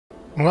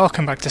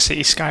Welcome back to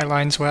City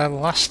Skylines, where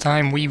last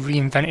time we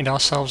reinvented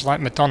ourselves like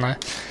Madonna,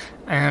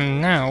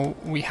 and now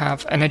we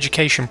have an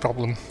education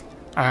problem.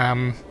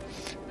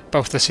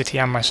 Both the city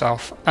and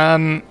myself.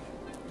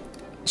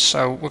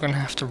 So we're going to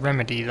have to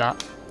remedy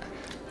that.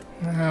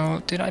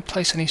 Now, did I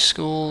place any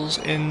schools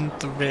in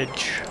the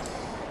ridge?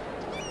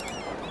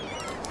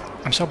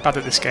 I'm so bad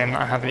at this game that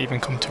I haven't even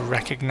come to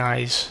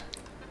recognise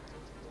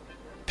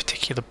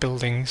particular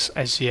buildings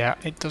as yet.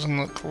 It doesn't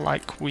look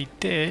like we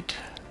did.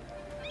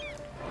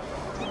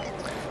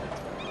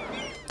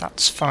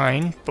 That's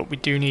fine, but we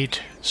do need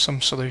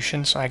some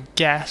solution, so I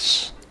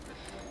guess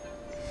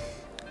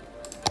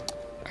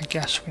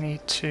we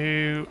need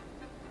to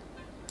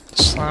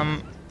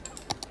slam...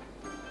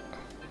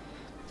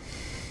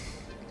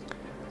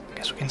 I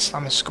guess we can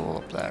slam a school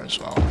up there as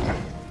well.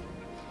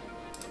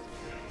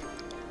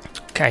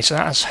 Okay, so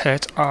that has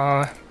hurt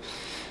our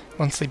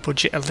monthly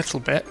budget a little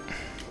bit,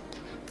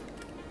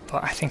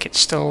 but I think it's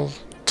still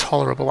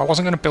tolerable. I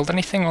wasn't going to build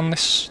anything on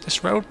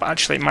this road, but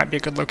actually it might be a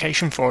good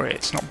location for it.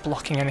 It's not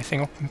blocking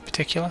anything up in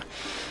particular,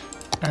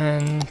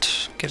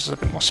 and gives us a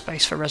bit more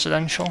space for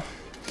residential.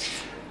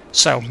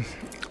 So,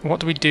 what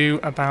do we do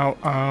about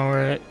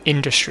our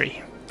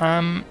industry?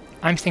 I'm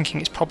thinking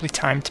it's probably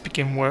time to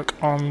begin work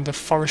on the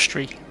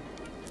forestry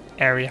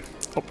area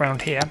up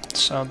around here,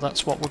 so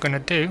that's what we're going to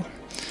do.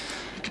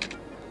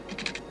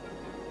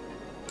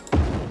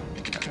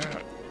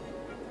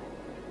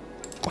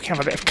 We can have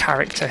a bit of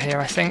character here,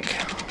 I think.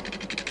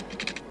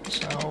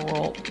 So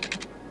we'll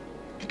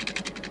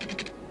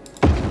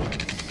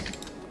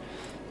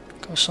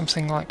go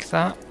something like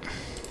that,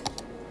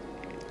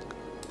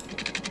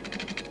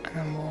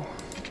 and we'll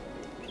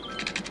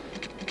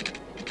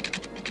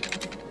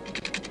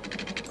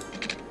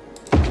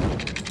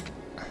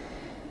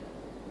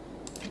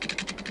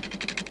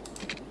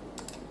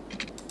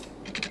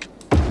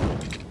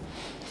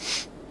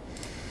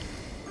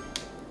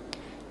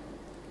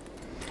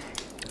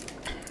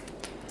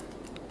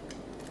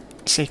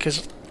see,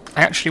 because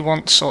I actually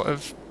want sort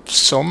of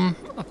some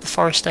of the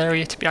forest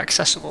area to be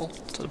accessible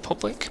to the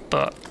public,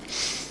 but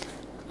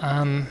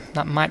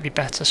that might be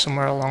better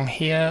somewhere along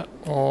here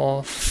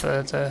or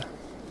further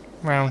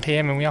around here.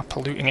 I mean, we are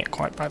polluting it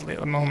quite badly at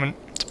the moment,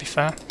 to be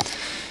fair.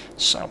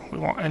 So we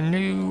want a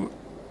new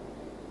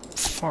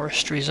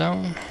forestry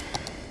zone.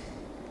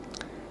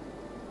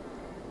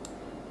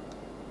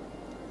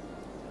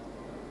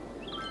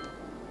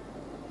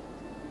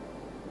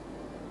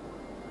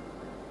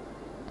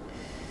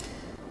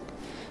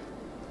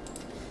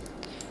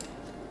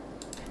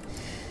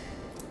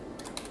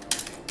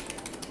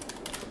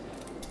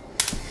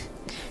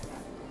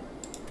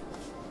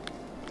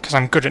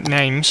 I'm good at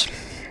names,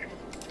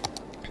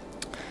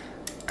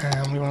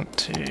 and we want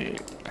to...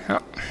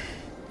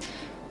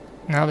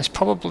 Now this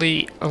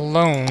probably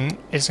alone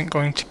isn't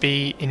going to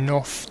be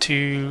enough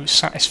to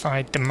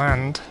satisfy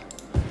demand,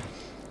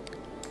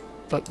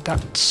 but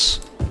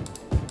that's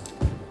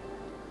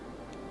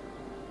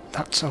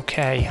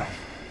okay,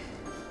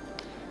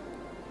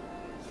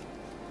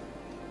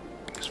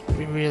 because what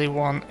we really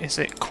want is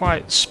it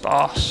quite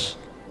sparse.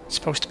 It's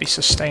supposed to be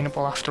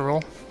sustainable after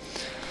all.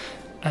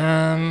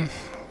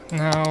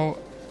 Now,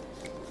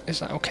 is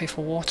that okay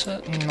for water?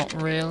 Not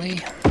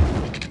really.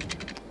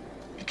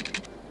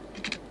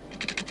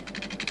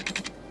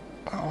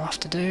 That'll have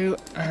to do,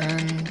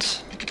 and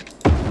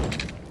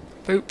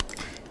boop.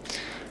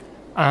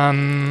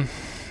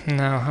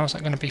 Now, how's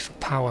that going to be for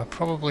power?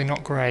 Probably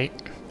not great.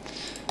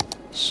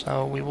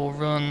 So we will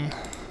run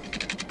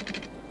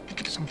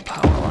some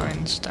power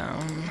lines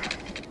down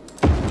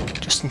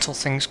just until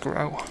things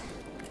grow.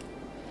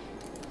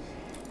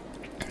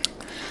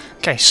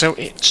 Okay, so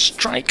it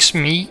strikes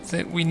me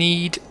that we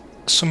need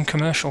some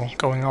commercial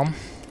going on,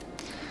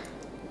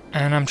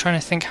 and I'm trying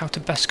to think how to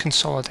best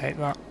consolidate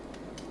that.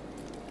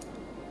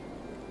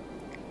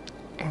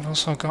 We've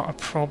also got a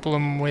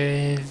problem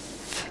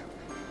with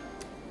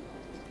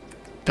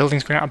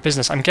buildings going out of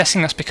business. I'm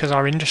guessing that's because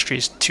our industry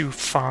is too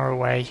far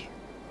away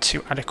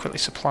to adequately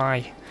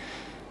supply.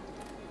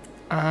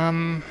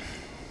 Now,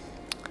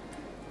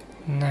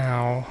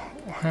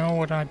 how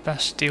would I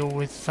best deal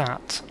with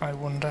that, I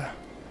wonder?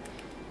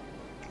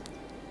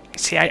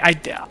 See, I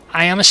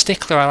am a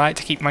stickler. I like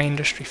to keep my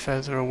industry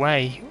further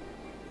away,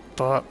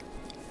 but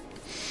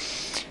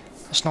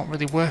that's not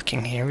really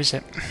working here, is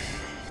it?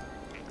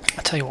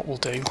 I'll tell you what we'll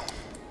do.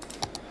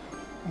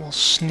 We'll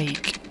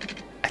sneak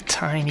a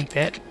tiny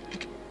bit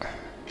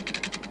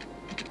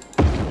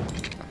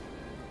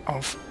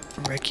of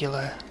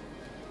regular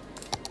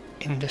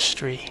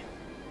industry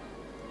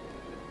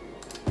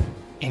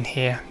in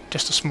here,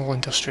 just a small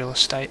industrial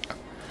estate.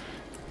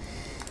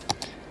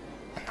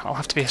 I'll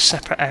have to be a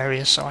separate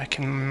area so I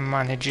can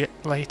manage it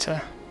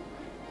later.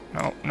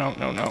 No.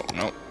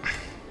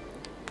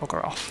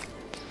 Bugger off.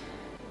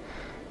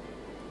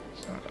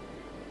 So.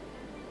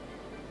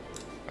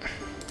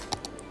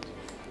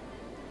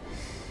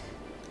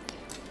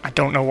 I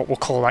don't know what we'll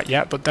call that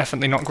yet, but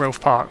definitely not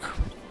Grove Park.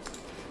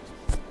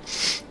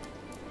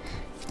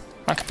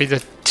 That could be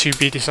the to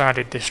be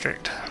decided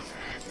district.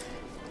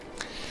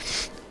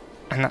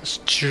 and that's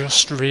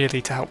just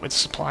really to help with the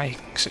supply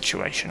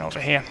situation over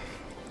here.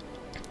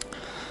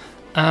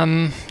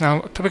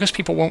 Now, because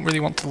people won't really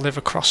want to live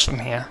across from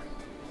here,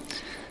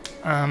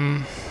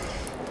 I'm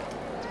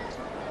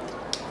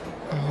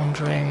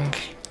wondering,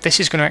 this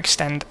is going to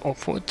extend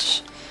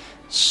upwards,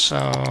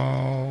 so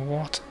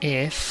what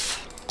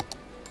if...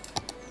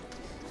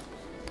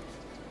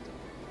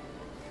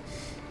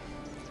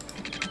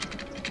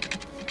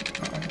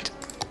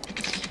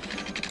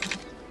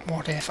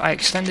 What if I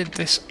extended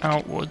this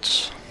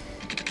outwards,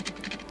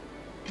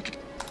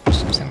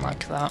 something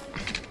like that,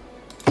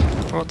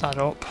 brought that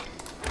up,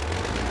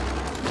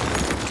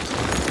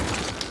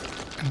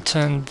 and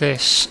turned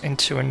this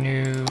into a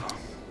new...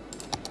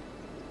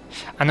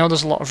 I know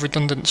there's a lot of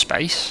redundant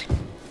space,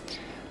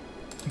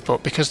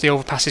 but because the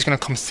overpass is going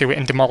to come through it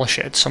and demolish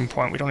it at some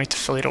point, we don't need to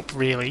fill it up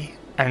really,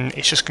 and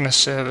it's just going to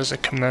serve as a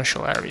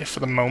commercial area for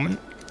the moment,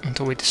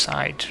 until we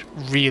decide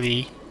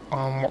really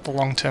on what the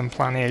long-term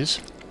plan is.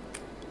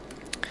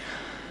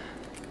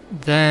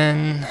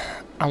 Then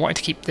I wanted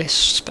to keep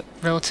this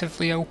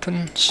relatively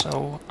open,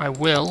 so I'll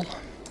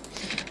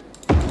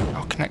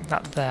connect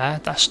that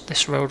there.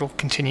 This road will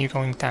continue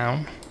going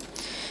down,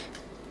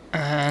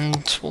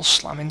 and we'll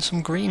slam in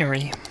some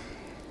greenery.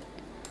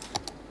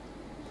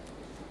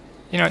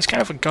 You know, it's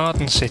kind of a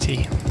garden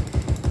city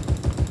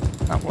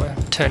that we're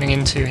turning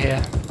into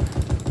here,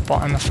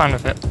 but I'm a fan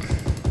of it.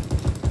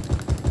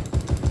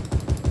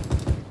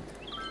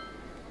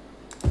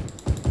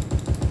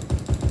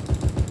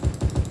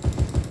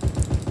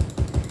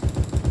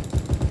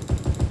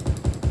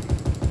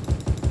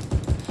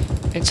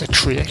 It's a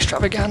tree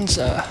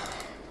extravaganza.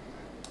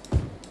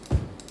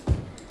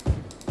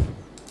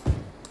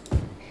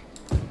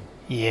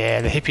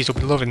 Yeah, the hippies will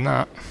be loving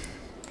that.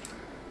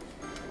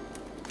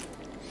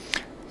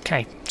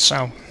 Okay,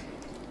 so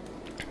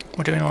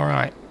we're doing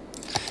alright.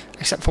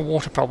 Except for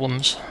water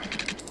problems,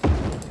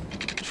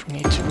 which we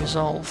need to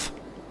resolve.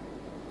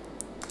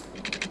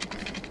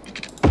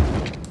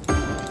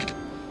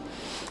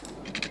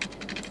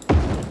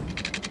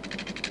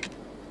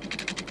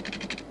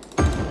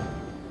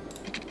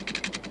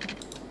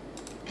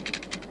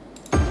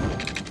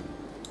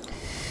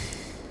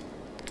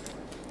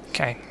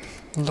 Okay,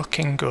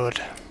 looking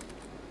good.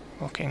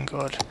 Looking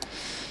good.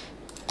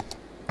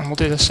 And we'll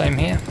do the same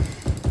here.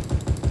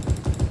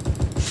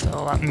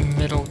 Fill that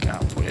middle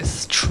gap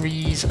with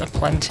trees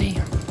aplenty.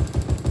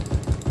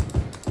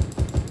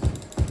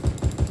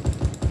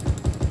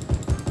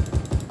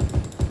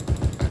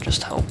 That'll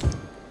just help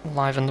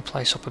liven the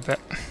place up a bit.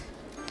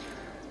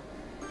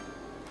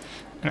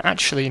 And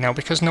actually, now,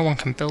 because no one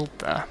can build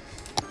there,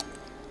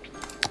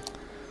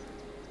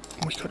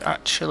 we could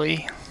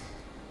actually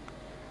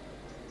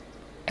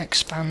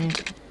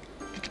expand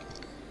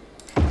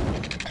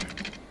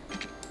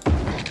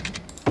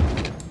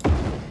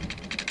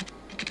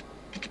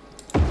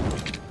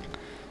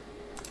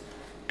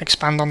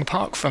on the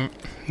park front.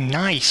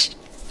 Nice.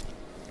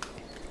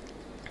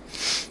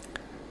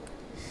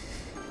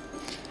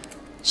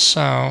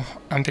 So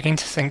I'm beginning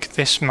to think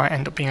this might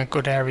end up being a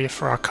good area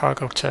for our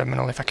cargo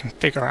terminal if I can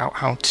figure out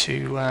how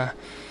to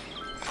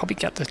probably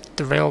get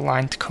the rail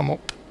line to come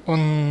up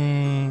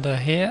under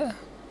here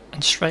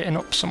and straighten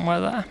up somewhere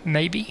there,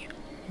 maybe.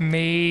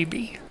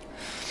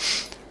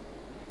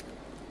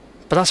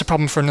 But that's a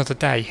problem for another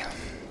day.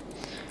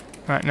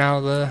 Right now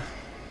the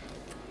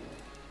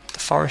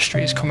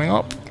forestry is coming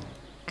up.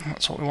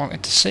 That's what we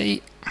wanted to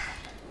see.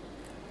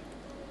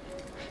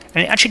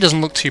 And it actually doesn't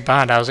look too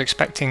bad. I was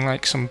expecting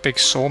like some big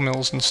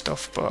sawmills and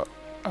stuff, but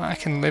I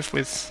can live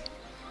with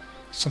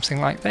something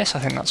like this. I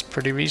think that's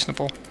pretty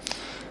reasonable.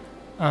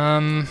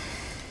 Got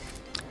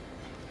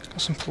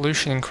some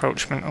pollution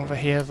encroachment over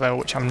here though,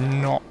 which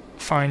I'm not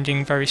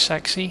finding very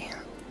sexy.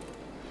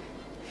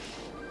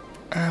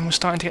 And we're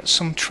starting to get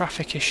some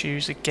traffic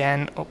issues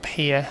again up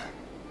here.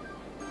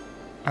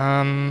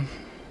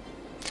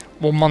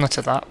 We'll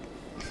monitor that.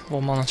 We'll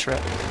monitor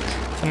it.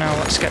 For now,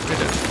 let's get rid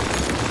of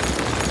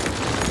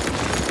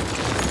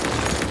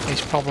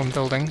these problem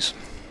buildings.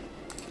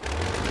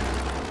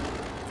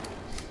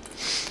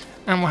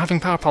 And we're having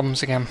power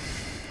problems again.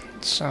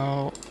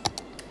 So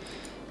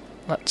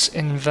let's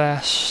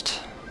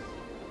invest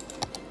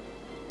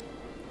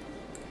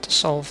to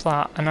solve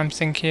that. And I'm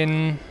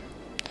thinking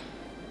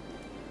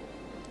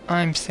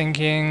I'm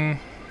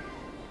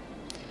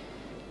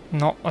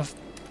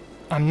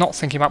not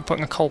thinking about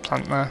putting a coal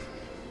plant there.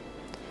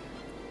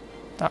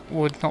 That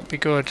would not be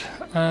good.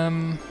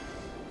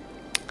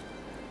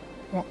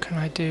 What can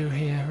I do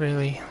here,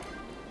 really?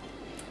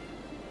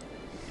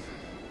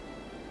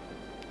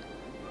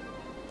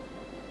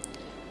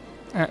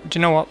 Do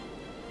you know what?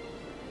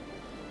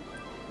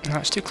 No,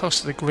 it's too close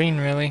to the green,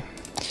 really.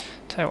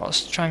 Tell you what,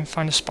 let's try and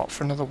find a spot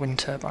for another wind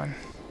turbine.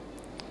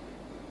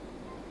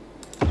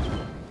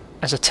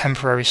 As a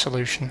temporary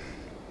solution.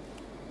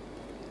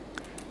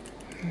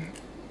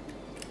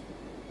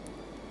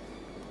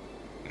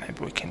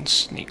 Maybe we can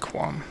sneak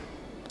one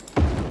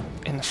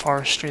in the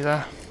forestry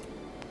there.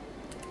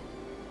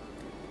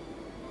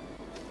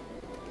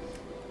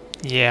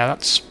 Yeah,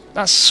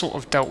 that's sort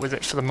of dealt with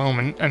it for the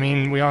moment. I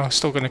mean, we are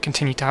still going to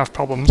continue to have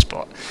problems,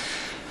 but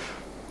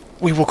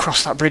we will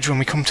cross that bridge when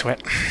we come to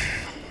it.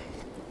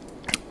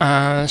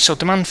 So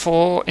demand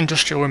for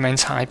industrial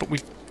remains high, but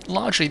we've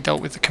largely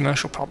dealt with the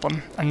commercial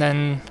problem. And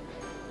then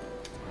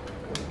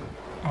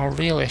our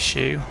real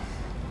issue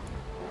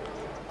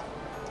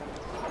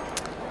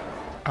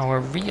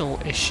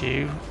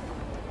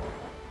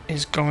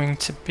is going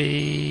to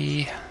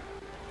be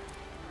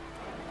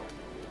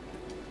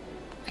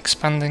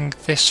expanding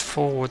this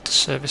forward to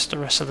service the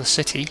rest of the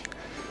city.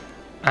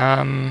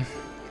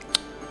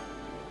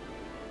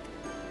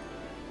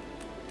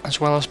 As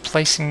well as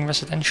placing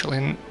residential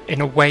in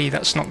a way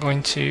that's not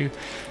going to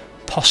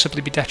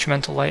possibly be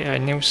detrimental later.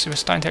 And we're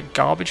starting to get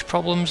garbage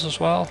problems as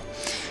well.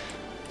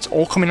 It's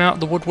all coming out of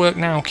the woodwork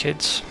now,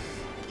 kids.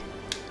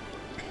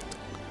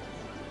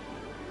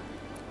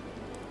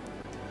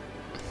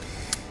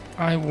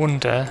 I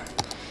wonder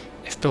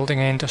if building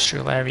an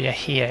industrial area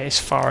here is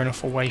far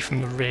enough away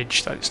from the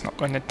ridge that it's not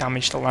going to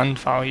damage the land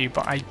value,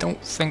 but I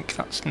don't think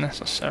that's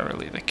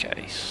necessarily the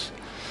case.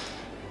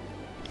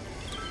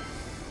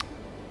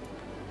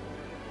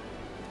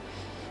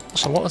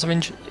 So what other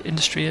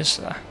industry is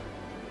there?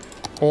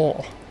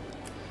 Ore.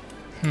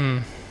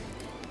 Can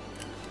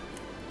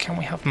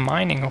we have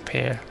mining up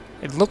here?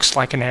 It looks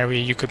like an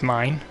area you could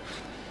mine.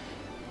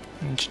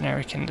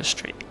 Generic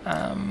industry.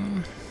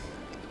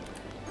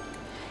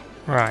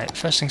 Right,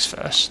 first things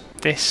first.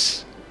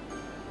 This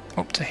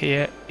up to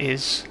here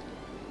is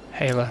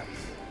Hela.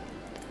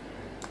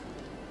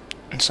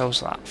 And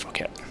so's that,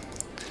 fuck it.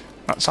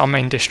 That's our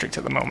main district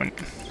at the moment.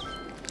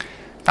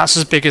 That's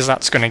as big as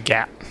that's gonna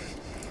get.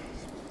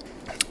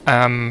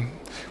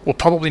 We'll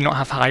probably not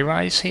have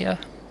high-rise here,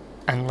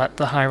 and let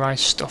the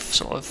high-rise stuff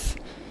sort of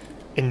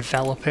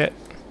envelop it.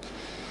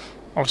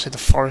 Obviously the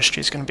forestry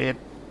is going to be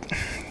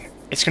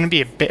it's going to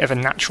be a bit of a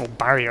natural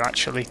barrier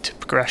actually to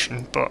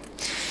progression, but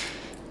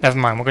never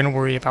mind, we're going to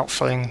worry about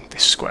filling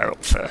this square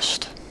up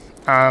first.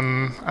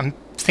 I'm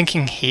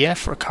thinking here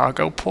for a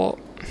cargo port,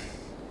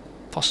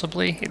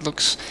 possibly.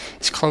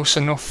 It's close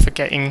enough for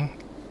getting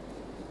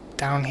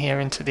down here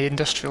into the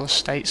industrial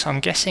estate, so I'm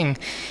guessing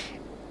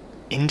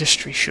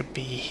industry should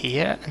be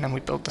here, and then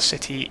we build the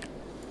city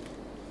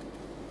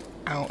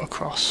out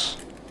across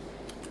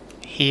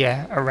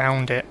here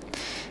around it.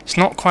 It's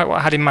not quite what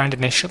I had in mind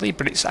initially,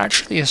 but it's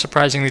actually a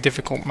surprisingly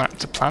difficult map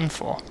to plan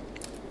for.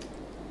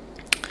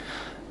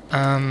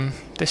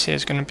 This here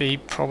is going to be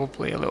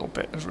probably a little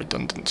bit of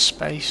redundant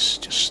space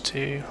just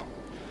to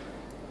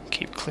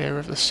keep clear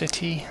of the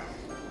city.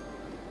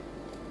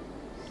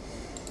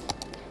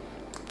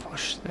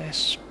 Push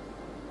this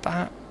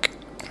back.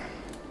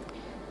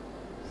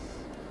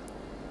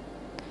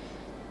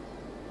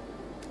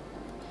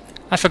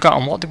 I've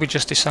forgotten, what did we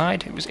just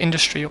decide? It was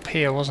industry up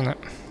here, wasn't it?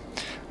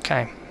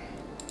 Okay.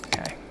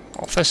 Okay.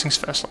 Well, first things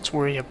first, let's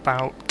worry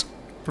about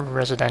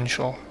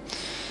residential.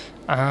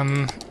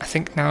 I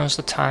think now's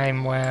the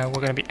time where we're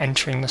going to be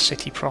entering the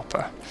city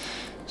proper.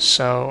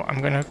 So I'm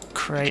going to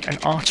create an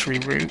artery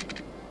route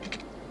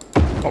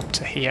up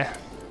to here.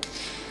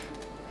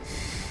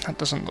 That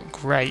doesn't look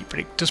great, but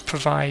it does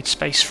provide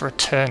space for a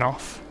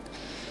turn-off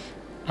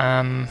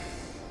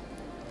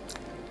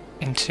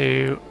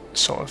into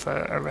sort of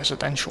a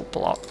residential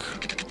block.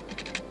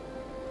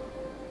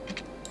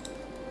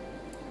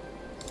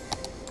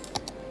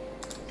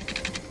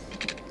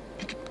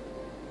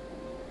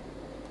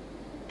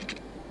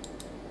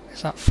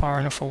 Is that far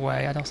enough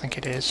away? I don't think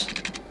it is.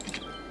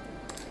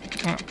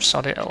 Oh,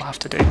 sod it, it'll have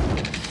to do.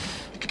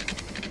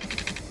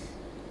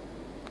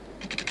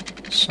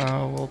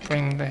 So we'll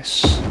bring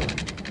this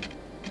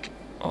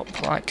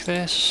up like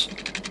this.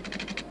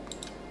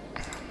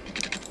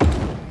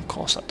 Of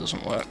course that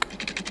doesn't work.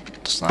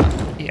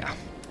 That? Yeah.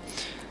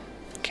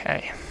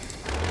 Okay.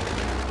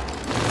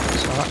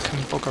 So that can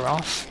bugger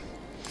off.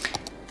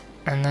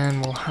 And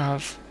then we'll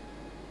have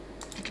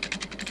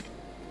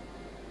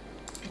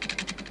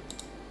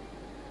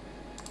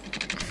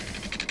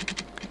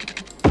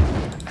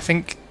I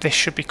think this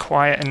should be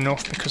quiet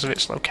enough because of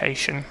its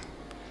location.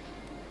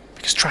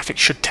 Because traffic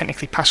should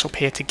technically pass up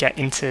here to get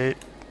into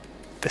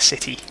the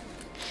city.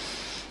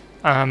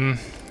 And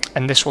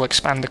this will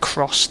expand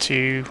across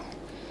to...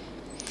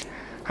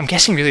 I'm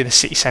guessing really the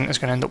city centre is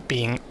going to end up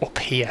being up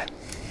here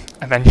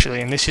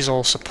eventually, and this is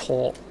all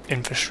support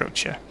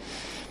infrastructure.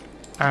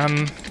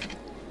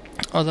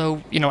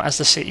 Although, you know, as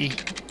the city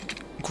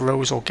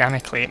grows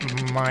organically,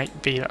 it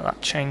might be that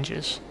that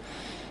changes.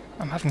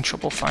 I'm having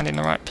trouble finding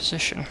the right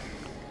position.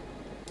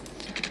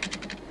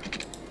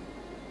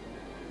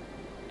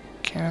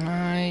 Can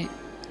I...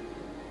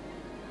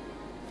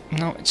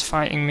 No, it's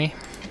fighting me.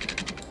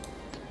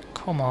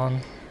 Come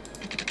on.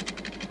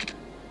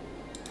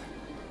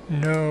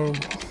 No.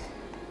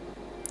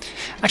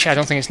 Actually, I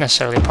don't think it's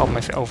necessarily a problem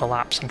if it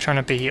overlaps. I'm trying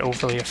to be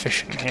overly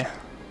efficient here.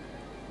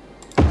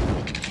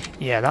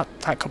 Yeah,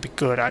 that could be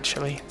good,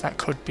 actually. That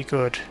could be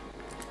good.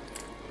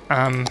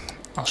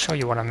 I'll show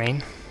you what I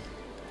mean.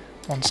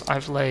 Once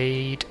I've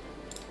laid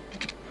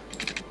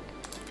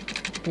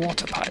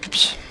water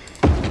pipes.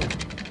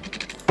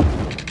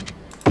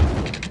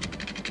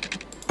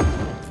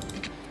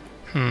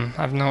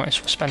 I've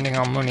noticed we're spending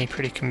our money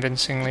pretty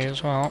convincingly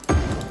as well.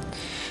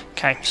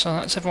 Okay, so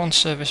that's everyone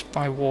serviced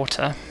by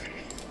water.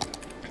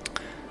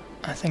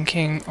 I'm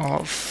thinking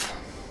of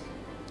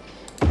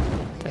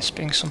this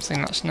being something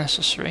that's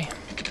necessary.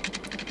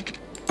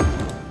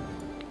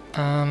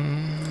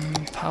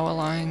 Power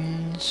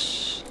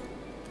lines.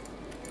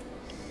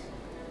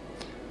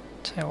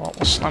 Tell you what,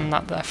 we'll slam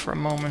that there for a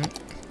moment,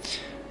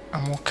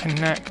 and we'll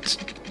connect.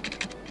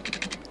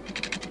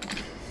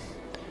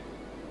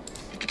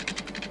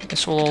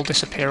 This will all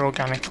disappear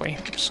organically,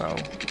 so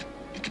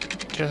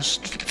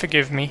just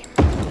forgive me.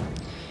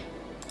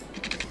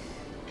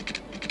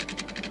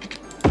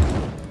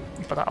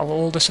 But that'll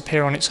all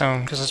disappear on its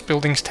own, because as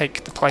buildings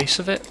take the place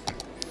of it.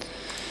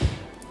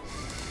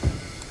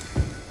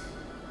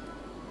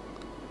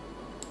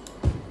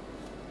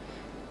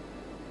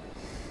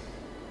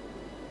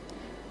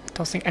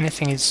 I don't think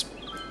anything is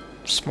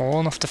small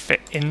enough to fit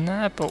in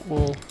there, but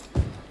we'll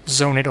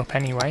zone it up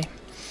anyway.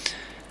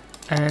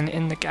 And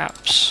in the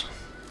gaps,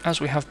 as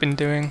we have been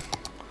doing,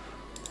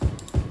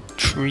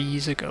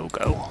 trees a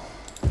go-go.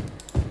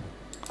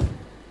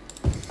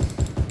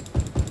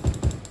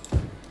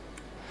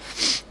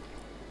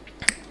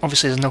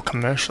 Obviously there's no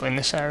commercial in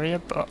this area,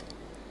 but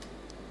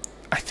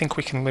I think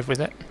we can live with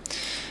it.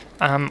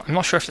 I'm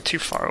not sure if they're too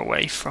far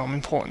away from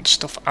important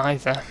stuff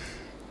either.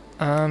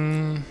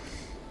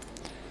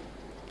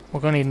 We're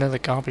going to need another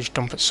garbage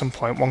dump at some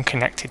point, one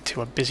connected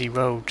to a busy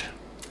road.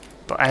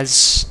 But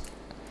as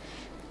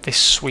this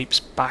sweeps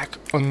back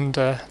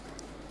under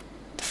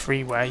the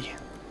freeway,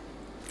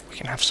 we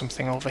can have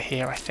something over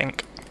here, I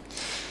think.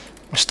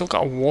 We've still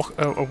got a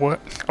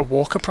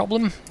walker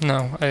problem?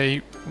 No,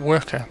 a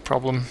worker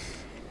problem.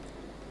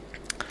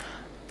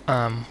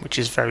 Which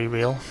is very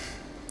real.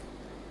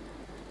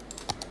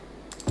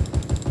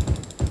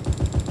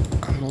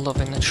 I'm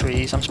loving the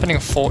trees. I'm spending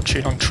a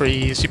fortune on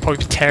trees. You're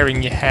probably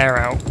tearing your hair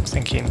out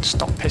thinking,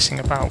 stop pissing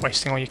about,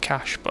 wasting all your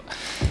cash, but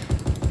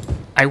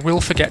I will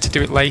forget to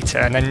do it later,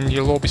 and then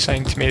you'll all be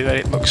saying to me that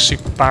it looks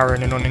super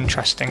barren and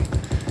uninteresting,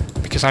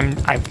 because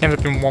I've never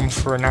been one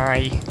for an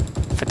eye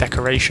for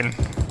decoration.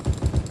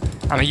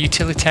 I'm a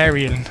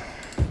utilitarian.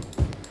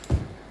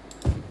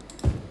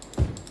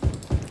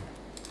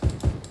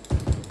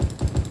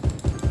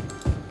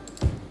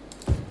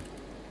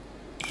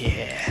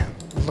 Yeah,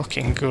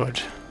 looking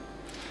good.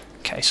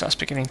 Okay, so that's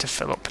beginning to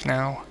fill up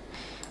now.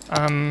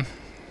 I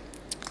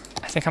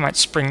think I might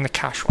spring the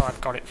cash while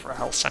I've got it for a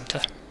health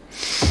centre.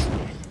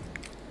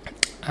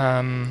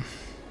 And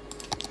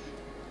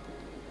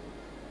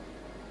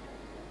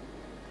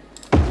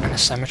a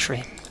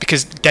cemetery.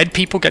 Because dead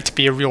people get to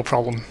be a real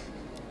problem.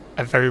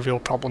 A very real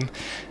problem.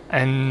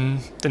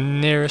 And the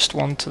nearest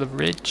one to the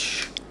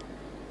ridge...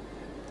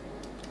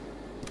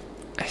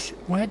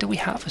 Where do we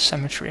have a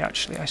cemetery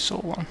actually? I saw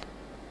one.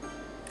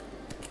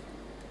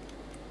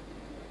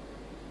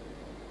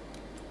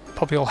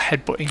 Probably all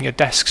headbutting your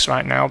desks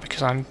right now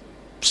because I'm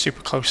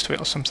super close to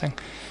it or something.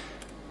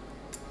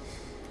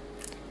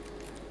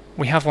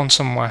 We have one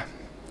somewhere.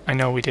 I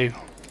know we do.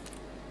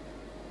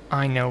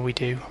 I know we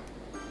do.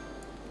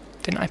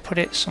 Didn't I put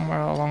it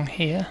somewhere along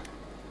here?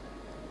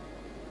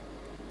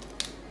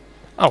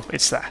 Oh,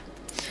 it's there.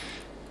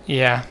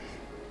 Yeah.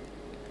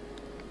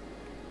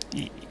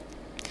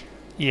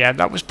 Yeah,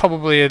 that was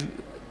probably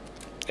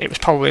it was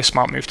probably a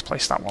smart move to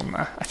place that one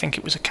there. I think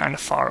it was a kind of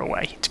far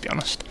away, to be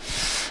honest.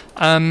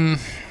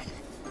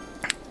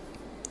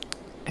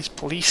 Is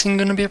policing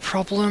going to be a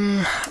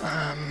problem?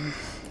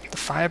 The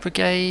fire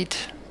brigade,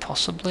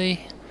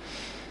 possibly.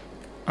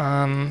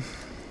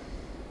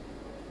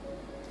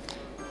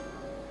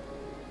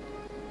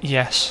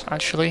 Yes,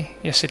 actually,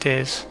 yes it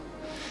is.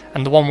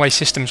 And the one-way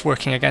system's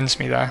working against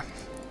me there.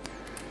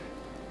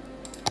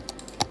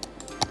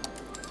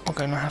 We're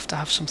going to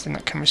have something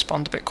that can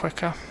respond a bit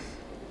quicker.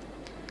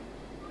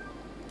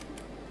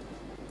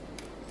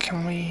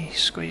 Can we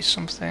squeeze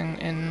something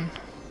in?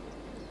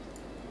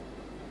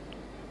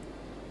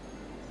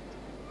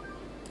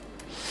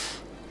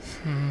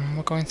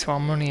 We're going through our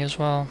money as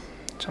well,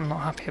 which I'm not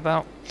happy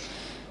about.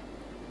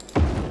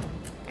 I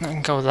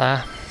can go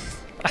there.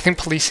 I think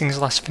policing is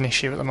less of an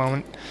issue at the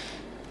moment.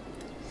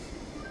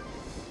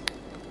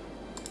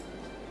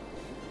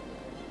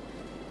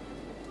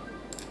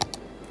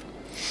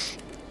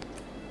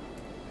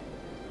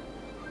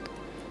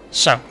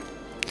 So,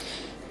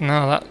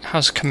 now that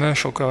has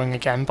commercial growing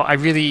again, but I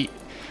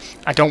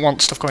don't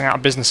want stuff going out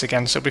of business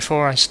again, so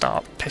before I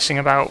start pissing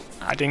about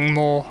adding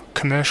more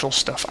commercial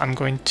stuff, I'm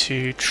going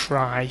to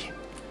try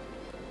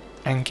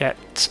and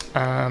get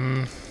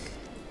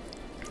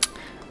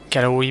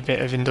a wee bit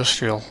of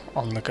industrial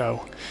on the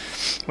go,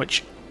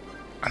 which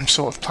I'm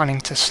sort of planning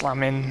to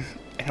slam in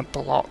a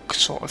block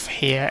sort of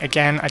here.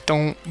 Again, I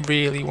don't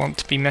really want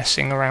to be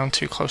messing around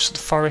too close to the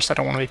forest. I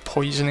don't want to be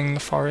poisoning the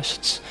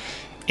forests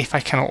if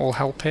I cannot all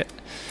help it.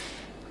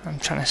 I'm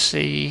trying to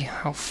see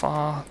how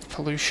far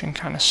pollution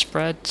kind of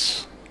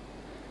spreads.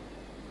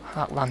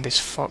 That land is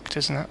fucked,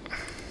 isn't it?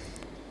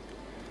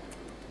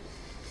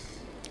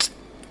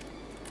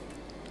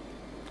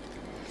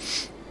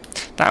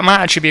 That might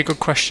actually be a good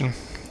question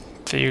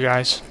for you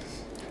guys.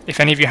 If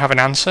any of you have an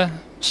answer,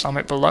 slam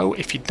it below.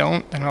 If you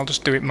don't, then I'll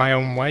just do it my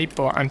own way.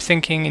 But I'm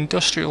thinking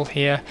industrial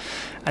here,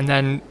 and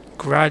then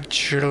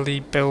gradually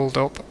build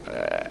up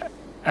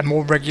a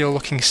more regular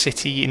looking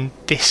city in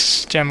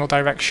this general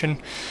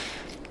direction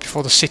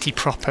before the city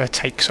proper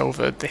takes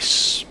over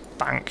this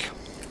bank.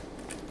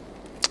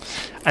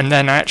 And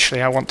then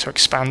actually I want to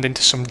expand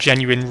into some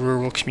genuine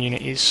rural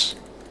communities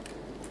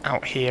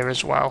out here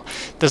as well.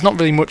 There's not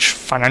really much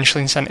financial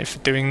incentive for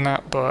doing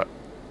that, but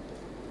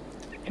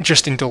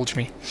just indulge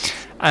me.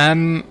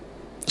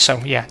 So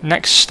yeah,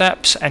 next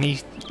steps,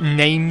 any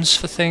names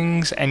for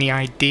things, any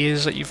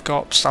ideas that you've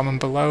got, slam them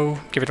below,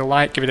 give it a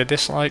like, give it a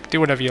dislike, do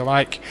whatever you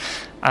like.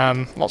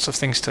 Lots of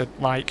things to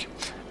like.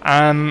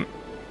 I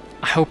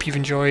hope you've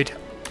enjoyed.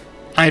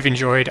 I've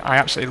enjoyed. I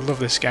absolutely love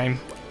this game,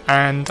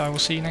 and I will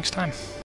see you next time.